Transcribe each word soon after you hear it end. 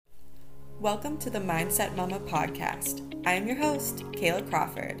Welcome to the Mindset Mama podcast. I am your host, Kayla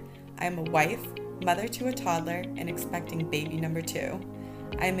Crawford. I am a wife, mother to a toddler, and expecting baby number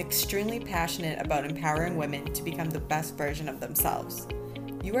 2. I am extremely passionate about empowering women to become the best version of themselves.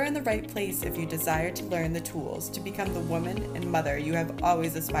 You are in the right place if you desire to learn the tools to become the woman and mother you have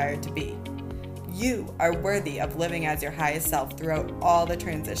always aspired to be. You are worthy of living as your highest self throughout all the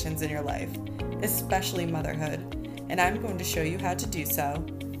transitions in your life, especially motherhood, and I'm going to show you how to do so.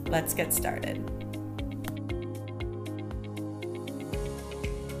 Let's get started.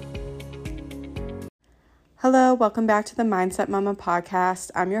 Hello, welcome back to the Mindset Mama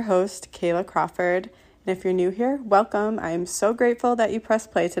podcast. I'm your host, Kayla Crawford, and if you're new here, welcome. I am so grateful that you pressed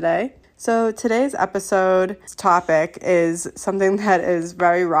play today. So today's episode topic is something that is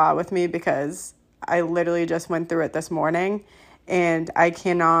very raw with me because I literally just went through it this morning, and I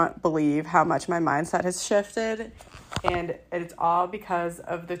cannot believe how much my mindset has shifted. And it's all because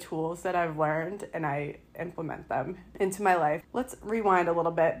of the tools that I've learned and I implement them into my life. Let's rewind a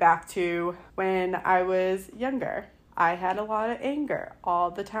little bit back to when I was younger. I had a lot of anger all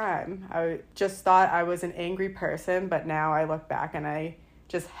the time. I just thought I was an angry person, but now I look back and I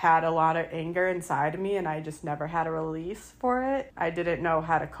just had a lot of anger inside of me and I just never had a release for it. I didn't know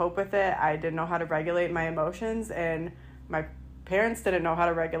how to cope with it. I didn't know how to regulate my emotions, and my parents didn't know how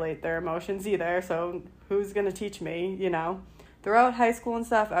to regulate their emotions either, so who's going to teach me, Throughout high school and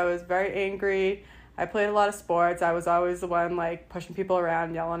stuff, I was very angry. I played a lot of sports. I was always the one, pushing people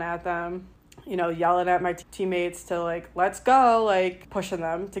around, yelling at them, yelling at my teammates to, let's go, pushing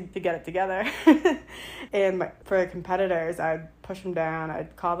them to get it together. And for the competitors, I'd push them down.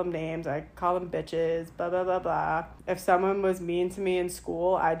 I'd call them names. I'd call them bitches, blah, blah, blah, blah. If someone was mean to me in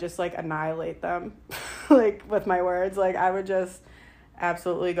school, I'd just, annihilate them, with my words. I would just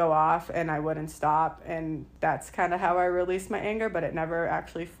absolutely go off and I wouldn't stop. And that's kind of how I released my anger, but it never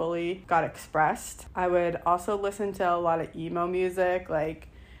actually fully got expressed. I would also listen to a lot of emo music,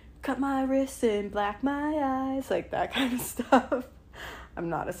 cut my wrists and black my eyes, that kind of stuff. I'm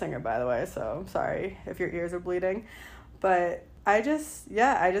not a singer, by the way, so I'm sorry if your ears are bleeding. But I just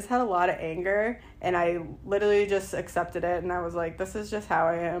had a lot of anger, and I literally just accepted it, and I was like, this is just how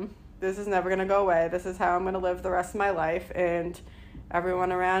I am. This is never going to go away. This is how I'm going to live the rest of my life, and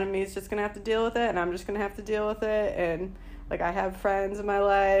everyone around me is just going to have to deal with it, and I'm just going to have to deal with it, and I have friends in my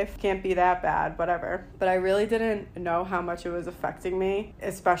life, can't be that bad, whatever. But I really didn't know how much it was affecting me,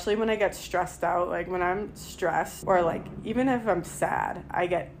 especially when I get stressed out. When I'm stressed, or even if I'm sad, I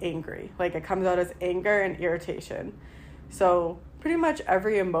get angry. It comes out as anger and irritation. So pretty much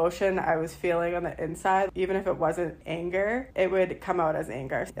every emotion I was feeling on the inside, even if it wasn't anger, it would come out as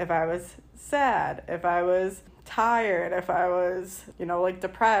anger. If I was sad, if I was tired, if I was,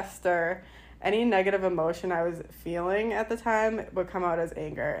 depressed, or any negative emotion I was feeling at the time would come out as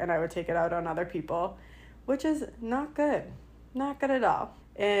anger, and I would take it out on other people, which is not good. Not good at all.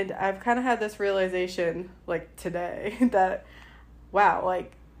 And I've kind of had this realization, today, that, wow,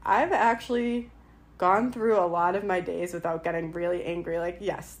 I've actually gone through a lot of my days without getting really angry.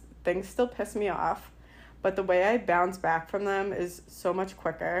 Yes, things still piss me off, but the way I bounce back from them is so much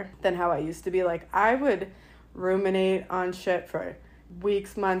quicker than how I used to be. I would ruminate on shit for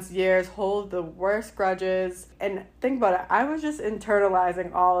weeks, months, years, hold the worst grudges, and think about it, I was just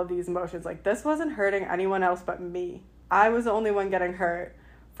internalizing all of these emotions. This wasn't hurting anyone else but me. I was the only one getting hurt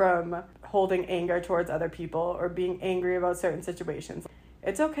from holding anger towards other people or being angry about certain situations.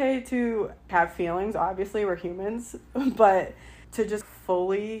 It's okay to have feelings, obviously we're humans, but to just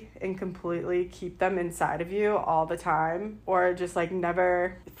fully and completely keep them inside of you all the time, or just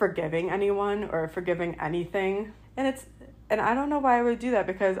never forgiving anyone or forgiving anything. And I don't know why I would do that,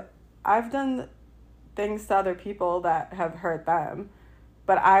 because I've done things to other people that have hurt them,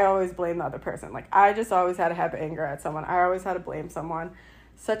 but I always blame the other person. I just always had to have anger at someone. I always had to blame someone.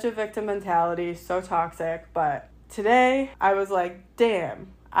 Such a victim mentality, so toxic. But today I was damn,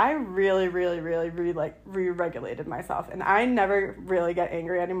 I really, really, really, re-regulated myself. And I never really get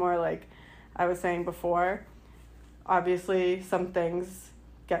angry anymore. Like I was saying before, obviously some things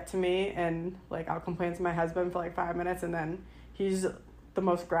get to me, and I'll complain to my husband for 5 minutes, and then he's the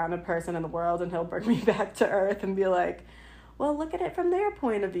most grounded person in the world, and he'll bring me back to earth and be like, well, look at it from their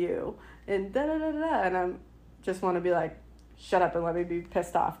point of view, and da da da da, and I'm just want to be shut up and let me be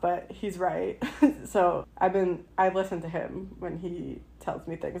pissed off, but he's right. So I listen to him when he tells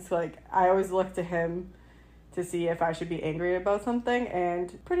me things. I always look to him to see if I should be angry about something,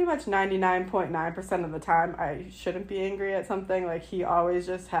 and pretty much 99.9% of the time I shouldn't be angry at something. He always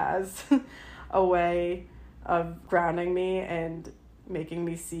just has a way of grounding me and making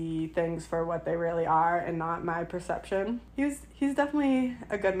me see things for what they really are and not my perception. He's definitely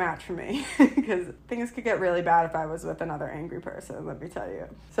a good match for me because things could get really bad if I was with another angry person, let me tell you.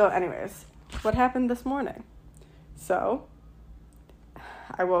 So anyways, what happened this morning? So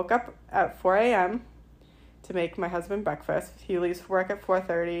I woke up at 4 a.m. to make my husband breakfast. He leaves for work at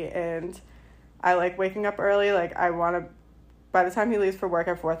 4:30, and I like waking up early. Like, I want to, by the time he leaves for work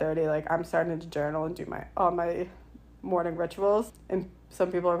at 4:30, like, I'm starting to journal and do all my morning rituals. And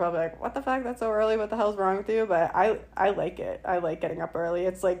some people are probably like, what the fuck, that's so early, what the hell's wrong with you? But I like it. I like getting up early.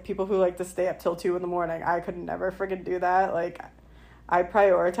 It's like people who like to stay up till 2 a.m. I could never freaking do that. Like, I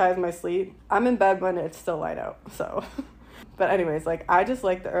prioritize my sleep. I'm in bed when it's still light out, so. But anyways, like, I just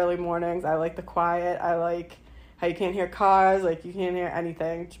like the early mornings. I like the quiet. I like how you can't hear cars, like, you can't hear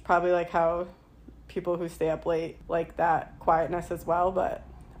anything. It's probably like how people who stay up late like that quietness as well, but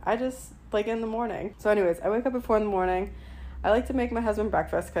I just like it in the morning. So anyways, I wake up at 4 a.m. I like to make my husband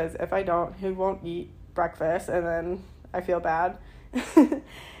breakfast because if I don't, he won't eat breakfast, and then I feel bad.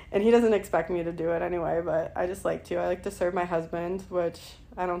 And he doesn't expect me to do it anyway, but I just like to. I like to serve my husband, which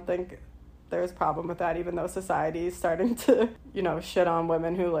I don't think there's a problem with that, even though society is starting to, shit on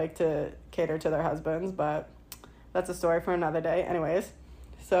women who like to cater to their husbands, but that's a story for another day. Anyways,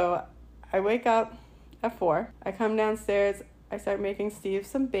 so I wake up at 4. I come downstairs. I start making Steve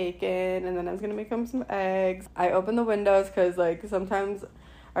some bacon, and then I was going to make him some eggs. I open the windows because, like, sometimes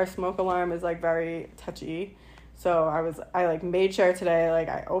our smoke alarm is, like, very touchy. So I made sure today, like,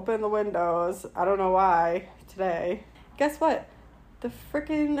 I opened the windows. I don't know why today. Guess what? The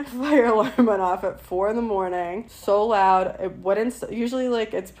freaking fire alarm went off at 4 a.m. So loud. It wouldn't, usually,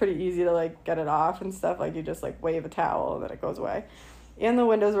 like, it's pretty easy to, like, get it off and stuff. Like, you just, like, wave a towel and then it goes away. And the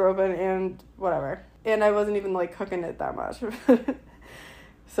windows were open and whatever. And I wasn't even, like, cooking it that much.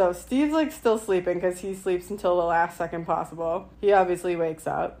 So Steve's, like, still sleeping because he sleeps until the last second possible. He obviously wakes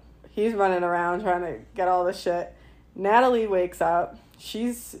up. He's running around trying to get all this shit. Natalie wakes up.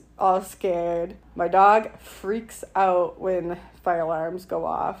 She's all scared. My dog freaks out when fire alarms go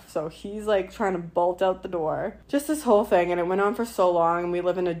off. So he's, like, trying to bolt out the door. Just this whole thing. And it went on for so long. And we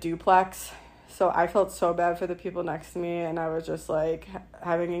live in a duplex. So I felt so bad for the people next to me. And I was just, like,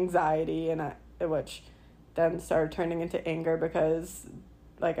 having anxiety. And which then started turning into anger because,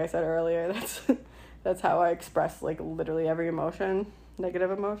 like I said earlier, that's how I express, like, literally every emotion.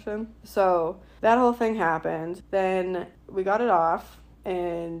 Negative emotion. So that whole thing happened. Then we got it off,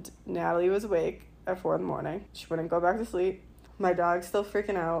 and Natalie was awake at 4 a.m. She wouldn't go back to sleep. My dog's still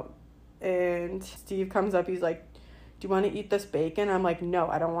freaking out, and Steve comes up. He's like, do you want to eat this bacon? I'm like, no,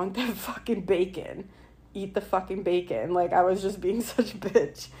 I don't want that fucking bacon. Eat the fucking bacon. Like, I was just being such a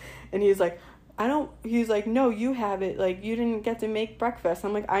bitch. And he's like, he's like, no, you have it. Like, you didn't get to make breakfast.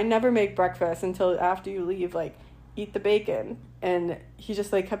 I'm like, I never make breakfast until after you leave. Like, eat the bacon. And he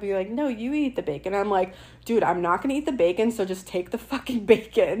just, like, kept being like, no, you eat the bacon. I'm like, dude, I'm not gonna eat the bacon, so just take the fucking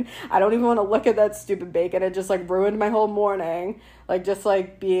bacon. I don't even want to look at that stupid bacon. It just, like, ruined my whole morning. Like, just,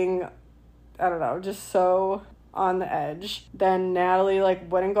 like, being, I don't know, just so on the edge. Then Natalie,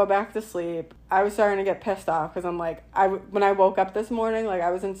 like, wouldn't go back to sleep. I was starting to get pissed off because I'm like, when I woke up this morning, like, I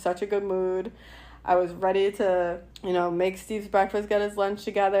was in such a good mood. I was ready to, make Steve's breakfast, get his lunch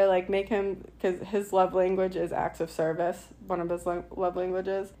together, like, make him, because his love language is acts of service, one of his love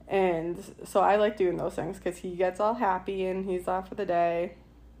languages. And so I like doing those things because he gets all happy and he's off for the day,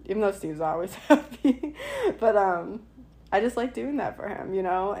 even though Steve's always happy. But I just like doing that for him,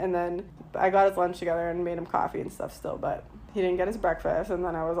 And then I got his lunch together and made him coffee and stuff still, but he didn't get his breakfast. And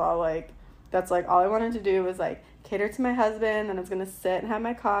then I was all like, that's, like, all I wanted to do was, like, cater to my husband, and I was going to sit and have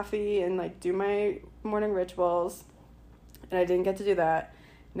my coffee and, like, do my morning rituals, and I didn't get to do that.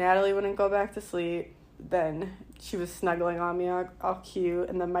 Natalie wouldn't go back to sleep. Then she was snuggling on me all cute,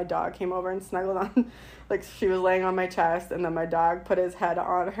 and then my dog came over and snuggled on, like, she was laying on my chest, and then my dog put his head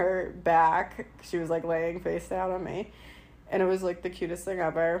on her back. She was, like, laying face down on me, and it was, like, the cutest thing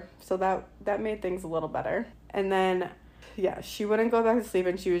ever. So that made things a little better. And then, yeah, she wouldn't go back to sleep,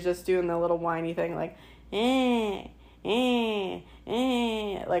 and she was just doing the little whiny thing, like,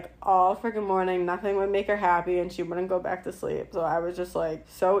 like, all freaking morning. Nothing would make her happy, and she wouldn't go back to sleep. So I was just, like,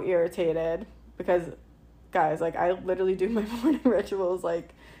 so irritated because, guys, like, I literally do my morning rituals, like,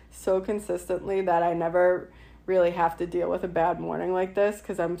 so consistently that I never really have to deal with a bad morning like this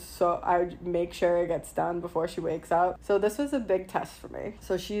because I make sure it gets done before she wakes up. So this was a big test for me.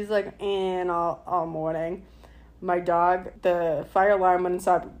 So she's, like, all morning. My dog, the fire alarm wouldn't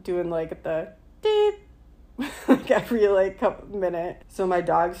stop doing, like, the beep, like, every, like, couple minute. So my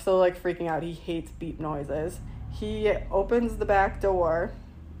dog's still, like, freaking out. He hates beep noises. He opens the back door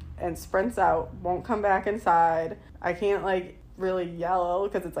and sprints out, won't come back inside. I can't, like, really yellow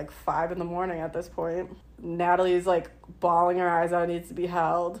because it's like 5 a.m. at this point. Natalie's like bawling her eyes out, needs to be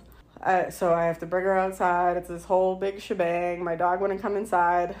held. So I have to bring her outside. It's this whole big shebang. My dog wouldn't come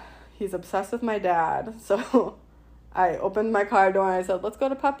inside. He's obsessed with my dad. So I opened my car door and I said, let's go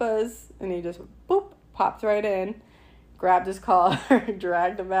to Papa's. And he just, boop, popped right in, grabbed his collar,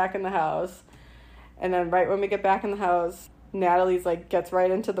 dragged him back in the house. And then right when we get back in the house, Natalie's like gets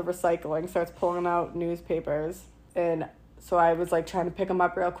right into the recycling, starts pulling out newspapers. And so I was like trying to pick them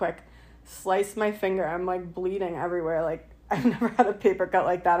up real quick, sliced my finger. I'm like bleeding everywhere. Like I've never had a paper cut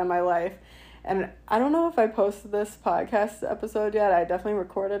like that in my life. And I don't know if I posted this podcast episode yet. I definitely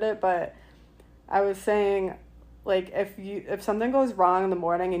recorded it, but I was saying, like, if something goes wrong in the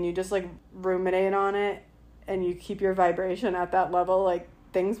morning and you just like ruminate on it and you keep your vibration at that level, like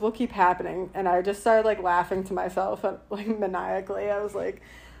things will keep happening. And I just started like laughing to myself, like maniacally. I was like,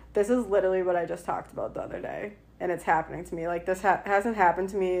 this is literally what I just talked about the other day, and it's happening to me. Like this hasn't happened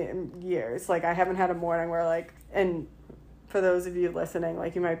to me in years. Like I haven't had a morning where like, and for those of you listening,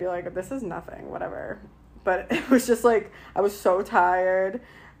 like you might be like, this is nothing, whatever. But it was just like, I was so tired.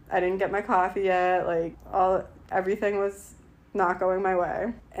 I didn't get my coffee yet. Like everything was not going my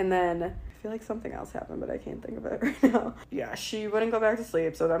way. And then I feel like something else happened, but I can't think of it right now. Yeah, she wouldn't go back to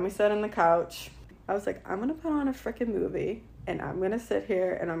sleep. So then we sat on the couch. I was like, I'm going to put on a freaking movie and I'm going to sit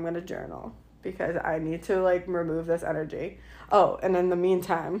here and I'm going to journal because I need to like remove this energy. Oh, and in the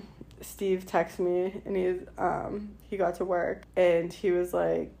meantime, Steve texted me and he got to work and he was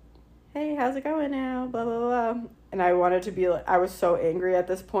like, hey, how's it going now? Blah, blah, blah. And I wanted to be like, I was so angry at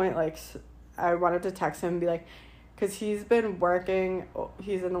this point. Like I wanted to text him and be like, because he's been working,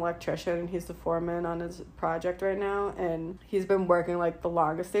 he's an electrician and he's the foreman on his project right now, and he's been working like the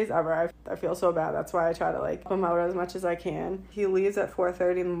longest days ever. I feel so bad. That's why I try to like help him out as much as I can. He leaves at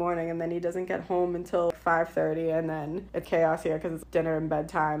 4:30 in the morning and then he doesn't get home until 5:30, and then it's chaos here because it's dinner and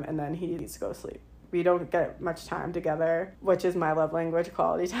bedtime, and then he needs to go to sleep. We don't get much time together, which is my love language,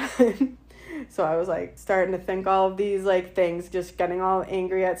 quality time. So I was like starting to think all of these like things, just getting all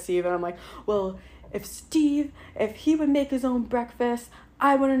angry at Steve, and I'm like, well, if he would make his own breakfast,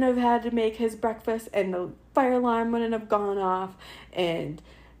 I wouldn't have had to make his breakfast, and the fire alarm wouldn't have gone off, and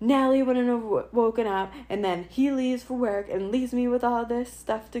Natalie wouldn't have woken up, and then he leaves for work and leaves me with all this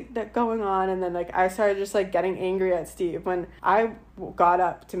stuff that going on. And then like I started just like getting angry at Steve when I got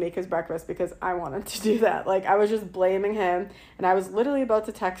up to make his breakfast because I wanted to do that. Like I was just blaming him, and I was literally about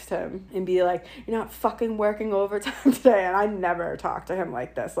to text him and be like, you're not fucking working overtime today. And I never talk to him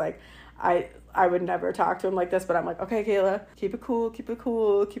like this. Like I would never talk to him like this, but I'm like, okay, Kayla, keep it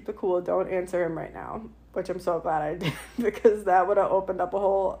cool. Don't answer him right now, which I'm so glad I did because that would have opened up a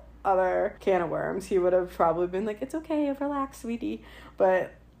whole other can of worms. He would have probably been like, it's okay, relax, sweetie.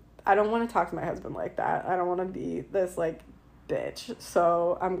 But I don't want to talk to my husband like that. I don't want to be this like bitch.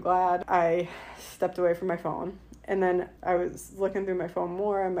 So I'm glad I stepped away from my phone. And then I was looking through my phone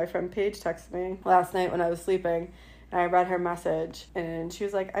more, and my friend Paige texted me last night when I was sleeping. And I read her message, and she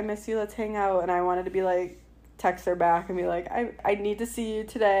was like, I miss you, let's hang out. And I wanted to be like, text her back and be like, I need to see you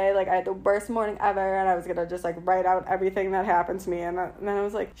today. Like, I had the worst morning ever, and I was going to just, like, write out everything that happened to me. And then I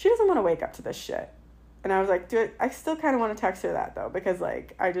was like, she doesn't want to wake up to this shit. And I was like, dude, I still kind of want to text her that, though, because,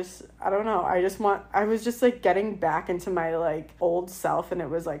 like, I don't know. I was just, like, getting back into my, like, old self, and it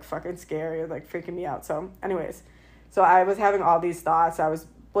was, like, fucking scary and, like, freaking me out. So, anyways, so I was having all these thoughts. I was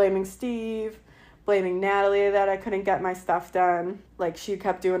blaming Steve, blaming Natalie that I couldn't get my stuff done. Like, she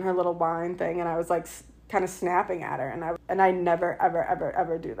kept doing her little whine thing, and I was like kind of snapping at her, and I never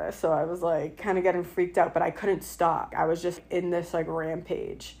ever do this. So I was like kind of getting freaked out, but I couldn't stop. I was just in this like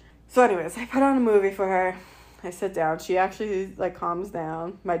rampage. So anyways, I put on a movie for her. I sit down. She actually like calms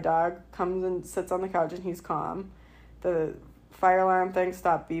down. My dog comes and sits on the couch, and he's calm. The fire alarm thing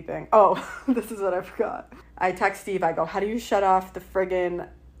stopped beeping. Oh, this is what I forgot. I text Steve. I go, how do you shut off the friggin'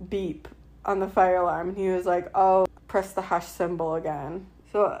 beep on the fire alarm? And he was like, oh, press the hush symbol again.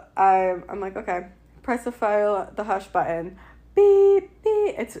 So I'm like, okay, press the hush button, beep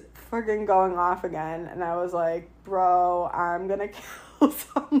beep, it's friggin' going off again. And I was like, bro, I'm gonna kill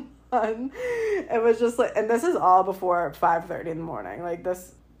someone. It was just like, and this is all before 5:30 in the morning, like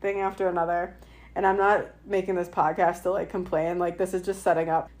this thing after another. And I'm not making this podcast to like complain, like this is just setting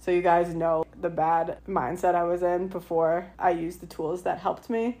up so you guys know the bad mindset I was in before I used the tools that helped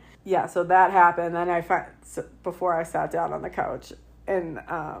me. Yeah, so that happened. Then before I sat down on the couch, and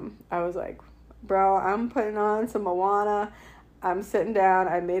I was like, bro, I'm putting on some Moana. I'm sitting down.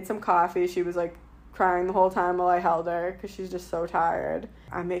 I made some coffee. She was like crying the whole time while I held her because she's just so tired.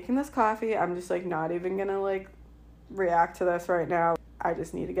 I'm making this coffee. I'm just like not even gonna like react to this right now. I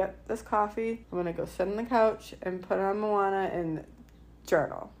just need to get this coffee. I'm gonna go sit on the couch and put on Moana and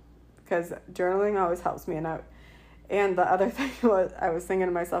journal, because journaling always helps me. And the other thing was, I was thinking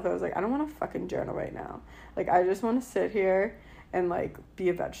to myself, I was like, I don't want to fucking journal right now. Like, I just want to sit here and, like, be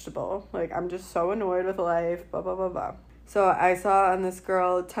a vegetable. Like, I'm just so annoyed with life, blah, blah, blah, blah. So I saw on this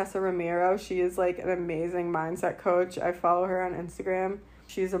girl, Tessa Ramiro. She is, like, an amazing mindset coach. I follow her on Instagram.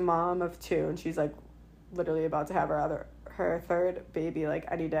 She's a mom of 2, and she's, like, literally about to have her third baby, like,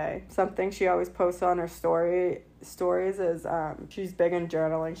 any day. Something she always posts on her stories is she's big in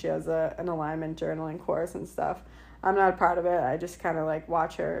journaling. She has an alignment journaling course and stuff. I'm not a part of it. I just kind of, like,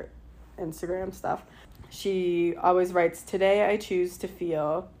 watch her Instagram stuff. She always writes, "Today I choose to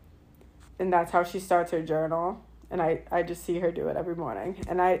feel," and that's how she starts her journal. And I just see her do it every morning.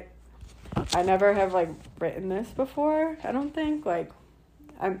 And I never have, like, written this before, I don't think. Like,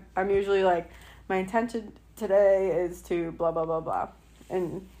 I'm usually, like, my intention today is to blah, blah, blah, blah.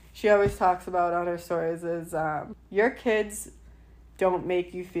 And she always talks about on her stories is, your kids don't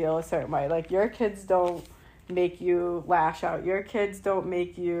make you feel a certain way. Like, your kids don't make you lash out. Your kids don't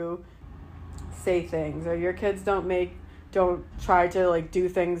make you say things. Or your kids don't try to, like, do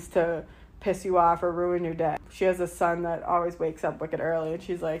things to piss you off or ruin your day. She has a son that always wakes up wicked early, and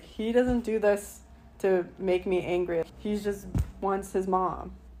she's like, he doesn't do this to make me angry. He just wants his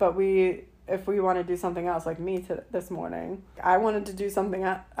mom. But if we want to do something else, like me this morning, I wanted to do something.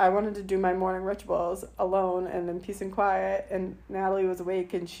 I wanted to do my morning rituals alone and in peace and quiet, and Natalie was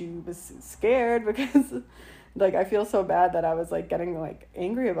awake and she was scared because, like, I feel so bad that I was, like, getting, like,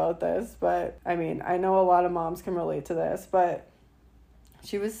 angry about this. But I mean, I know a lot of moms can relate to this, but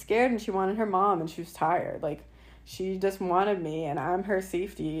she was scared and she wanted her mom and she was tired. Like, she just wanted me, and I'm her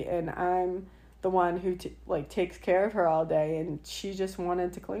safety, and I'm the one who takes care of her all day, and she just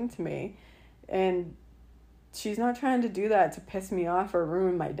wanted to cling to me. And she's not trying to do that to piss me off or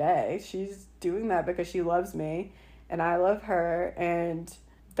ruin my day. She's doing that because she loves me and I love her, and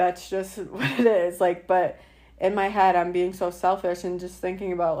that's just what it is. Like, but in my head, I'm being so selfish and just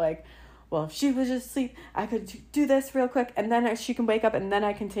thinking about, like, well, if she was just asleep, I could do this real quick, and then she can wake up, and then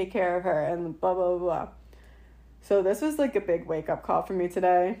I can take care of her, and blah, blah, blah. So this was, like, a big wake-up call for me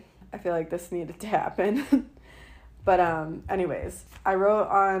today. I feel like this needed to happen. But anyways, I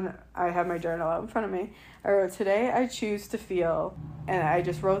have my journal out in front of me. I wrote, "Today I choose to feel," and I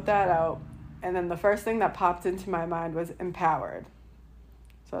just wrote that out. And then the first thing that popped into my mind was empowered.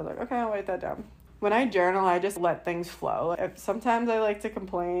 So I was like, okay, I'll write that down. When I journal, I just let things flow. Sometimes I like to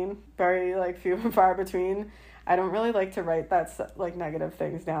complain, very, like, few and far between. I don't really like to write like, negative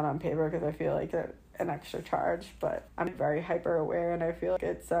things down on paper because I feel like an extra charge, but I'm very hyper aware, and I feel like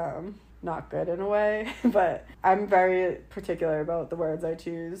it's not good in a way, but I'm very particular about the words I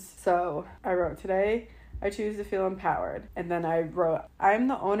choose. So I wrote, "Today I choose to feel empowered," and then I wrote, "I'm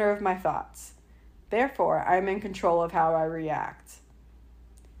the owner of my thoughts. Therefore, I'm in control of how I react.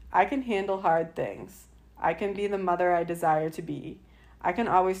 I can handle hard things. I can be the mother I desire to be. I can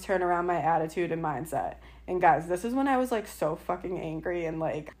always turn around my attitude and mindset." And guys, this is when I was, like, so fucking angry, and,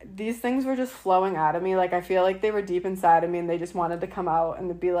 like, these things were just flowing out of me. Like, I feel like they were deep inside of me and they just wanted to come out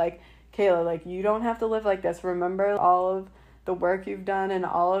and be like, "Kayla, like, you don't have to live like this. Remember all of the work you've done and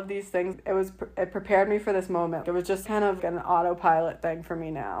all of these things." It prepared me for this moment. It was just kind of an autopilot thing for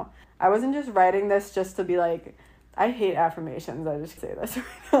me now. I wasn't just writing this just to be like, I hate affirmations. I just say this right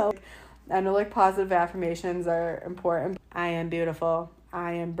now. Like, I know, like, positive affirmations are important. I am beautiful.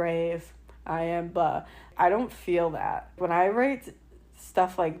 I am brave. I am blah. I don't feel that. When I write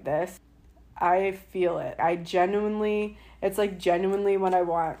stuff like this, I feel it. It's, like, genuinely what I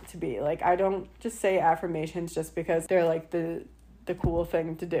want to be. Like, I don't just say affirmations just because they're, like, the cool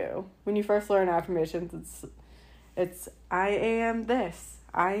thing to do. When you first learn affirmations, it's I am this,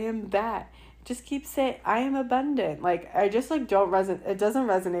 I am that. Just keep saying, I am abundant. Like, I just, like, it doesn't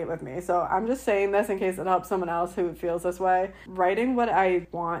resonate with me. So I'm just saying this in case it helps someone else who feels this way. Writing what I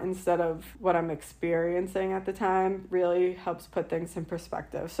want instead of what I'm experiencing at the time really helps put things in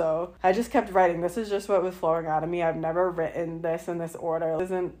perspective. So I just kept writing. This is just what was flowing out of me. I've never written this in this order. This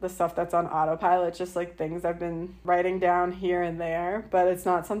isn't the stuff that's on autopilot. It's just, like, things I've been writing down here and there, but it's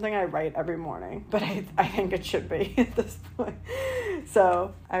not something I write every morning. But I think it should be at this point.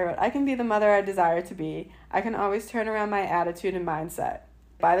 So I wrote, "I can be the mother I desire to be. I can always turn around my attitude and mindset."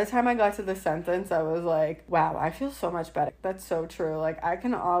 By the time I got to this sentence, I was like, wow, I feel so much better. That's so true. Like, I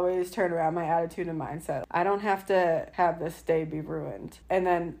can always turn around my attitude and mindset. I don't have to have this day be ruined. And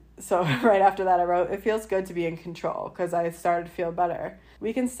then, so right after that, I wrote, "It feels good to be in control," because I started to feel better.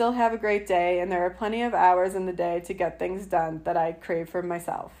 "We can still have a great day, and there are plenty of hours in the day to get things done that I crave for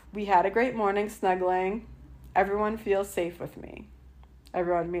myself. We had a great morning snuggling. Everyone feels safe with me."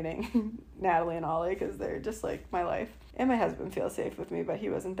 Everyone meaning Natalie and Ollie, because they're just like my life. And my husband feels safe with me, but he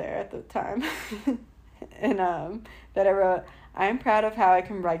wasn't there at the time. And that I wrote, I'm proud of how I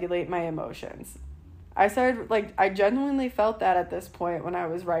can regulate my emotions. I genuinely felt that at this point when I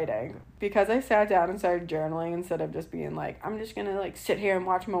was writing, because I sat down and started journaling instead of just being like, I'm just gonna like sit here and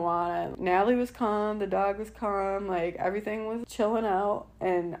watch Moana. Natalie was calm, the dog was calm, like everything was chilling out,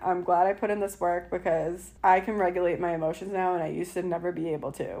 and I'm glad I put in this work because I can regulate my emotions now, and I used to never be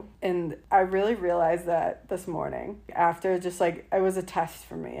able to. And I really realized that this morning after just like, it was a test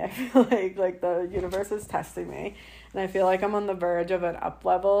for me. I feel like the universe is testing me. And I feel like I'm on the verge of an up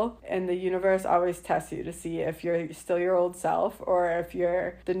level, and the universe always tests you to see if you're still your old self or if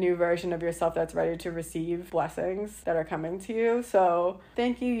you're the new version of yourself that's ready to receive blessings that are coming to you. So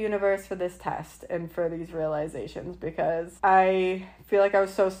thank you, universe, for this test and for these realizations, because I feel like I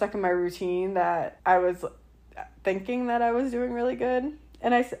was so stuck in my routine that I was thinking that I was doing really good.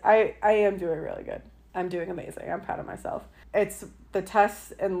 And I am doing really good. I'm doing amazing. I'm proud of myself. It's the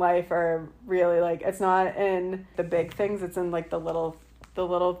tests in life are really like, it's not in the big things, it's in like the little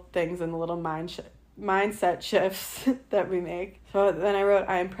things and the little mindset shifts that we make. So then I wrote,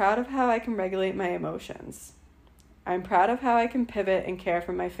 I am proud of how I can regulate my emotions. I'm proud of how I can pivot and care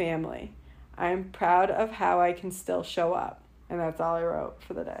for my family. I'm proud of how I can still show up. And that's all I wrote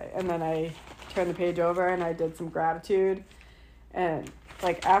for the day. And then I turned the page over and I did some gratitude. And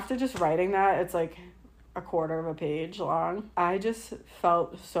like after just writing that, it's like a quarter of a page long. I just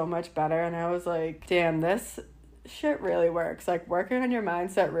felt so much better, and I was like, damn, this shit really works. Like, working on your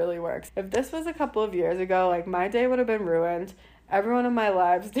mindset really works. If this was a couple of years ago, like, my day would have been ruined. Everyone in my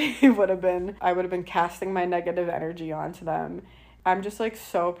lives' day I would have been casting my negative energy onto them. I'm just like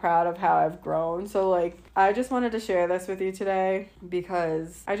so proud of how I've grown. So like, I just wanted to share this with you today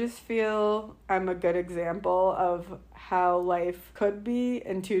because I just feel I'm a good example of how life could be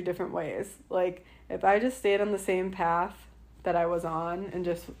in two different ways. Like, if I just stayed on the same path that I was on and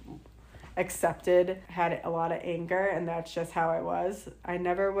just accepted, had a lot of anger, and that's just how I was, I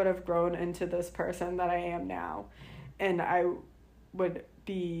never would have grown into this person that I am now. And I would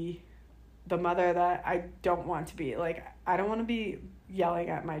be the mother that I don't want to be. Like, I don't want to be yelling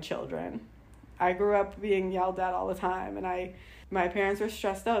at my children. I grew up being yelled at all the time, and my parents were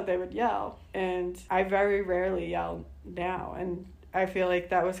stressed out, they would yell. And I very rarely yell now. And I feel like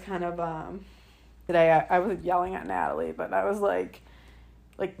that was kind of, today I wasn't yelling at Natalie, but I was like,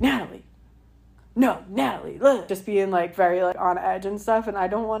 Natalie, no, Natalie, ugh. Just being like very like on edge and stuff. And I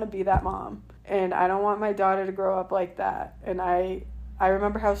don't want to be that mom. And I don't want my daughter to grow up like that. And I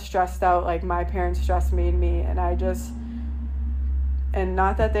remember how stressed out like my parents' stress made me. And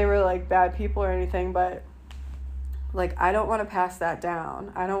not that they were like bad people or anything, but like, I don't want to pass that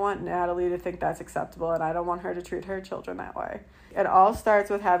down. I don't want Natalie to think that's acceptable, and I don't want her to treat her children that way. It all starts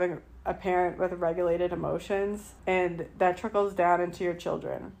with having a parent with regulated emotions, and that trickles down into your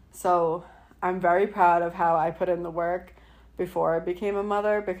children. So I'm very proud of how I put in the work before I became a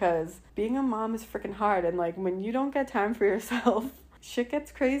mother, because being a mom is freaking hard. And like, when you don't get time for yourself, shit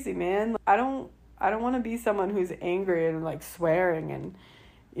gets crazy, man. I don't want to be someone who's angry and like swearing, and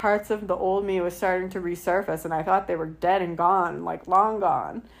parts of the old me was starting to resurface, and I thought they were dead and gone, like long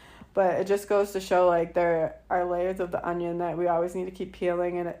gone. But it just goes to show like there are layers of the onion that we always need to keep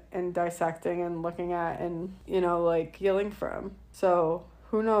peeling and dissecting and looking at and, like healing from. So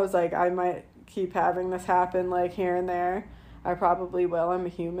who knows, like I might keep having this happen like here and there. I probably will. I'm a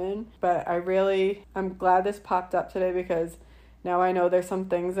human. But I'm glad this popped up today, because now I know there's some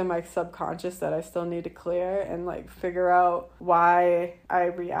things in my subconscious that I still need to clear and like figure out why I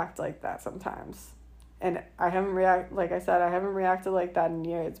react like that sometimes. And I haven't reacted like that in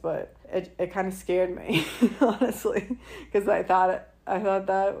years, but it kind of scared me, honestly, because I thought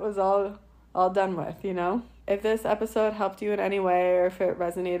that was all done with, If this episode helped you in any way, or if it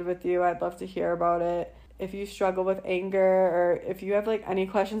resonated with you, I'd love to hear about it. If you struggle with anger, or if you have like any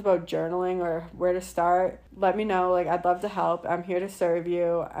questions about journaling or where to start, let me know. Like, I'd love to help. I'm here to serve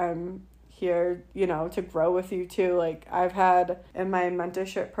you. I'm here, to grow with you too. Like, I've had in my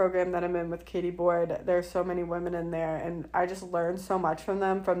mentorship program that I'm in with Katie Board, there's so many women in there, and I just learned so much from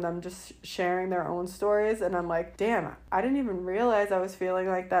them just sharing their own stories. And I'm like, damn, I didn't even realize I was feeling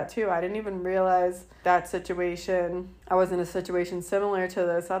like that too. I didn't even realize that situation. I was in a situation similar to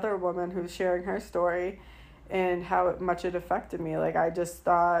this other woman who's sharing her story, and how much it affected me. Like, I just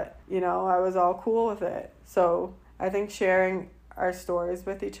thought, I was all cool with it. So I think sharing our stories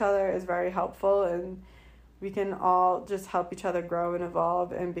with each other is very helpful, and we can all just help each other grow and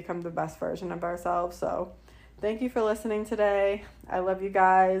evolve and become the best version of ourselves. So thank you for listening today. I love you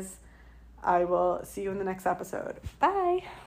guys. I will see you in the next episode. Bye.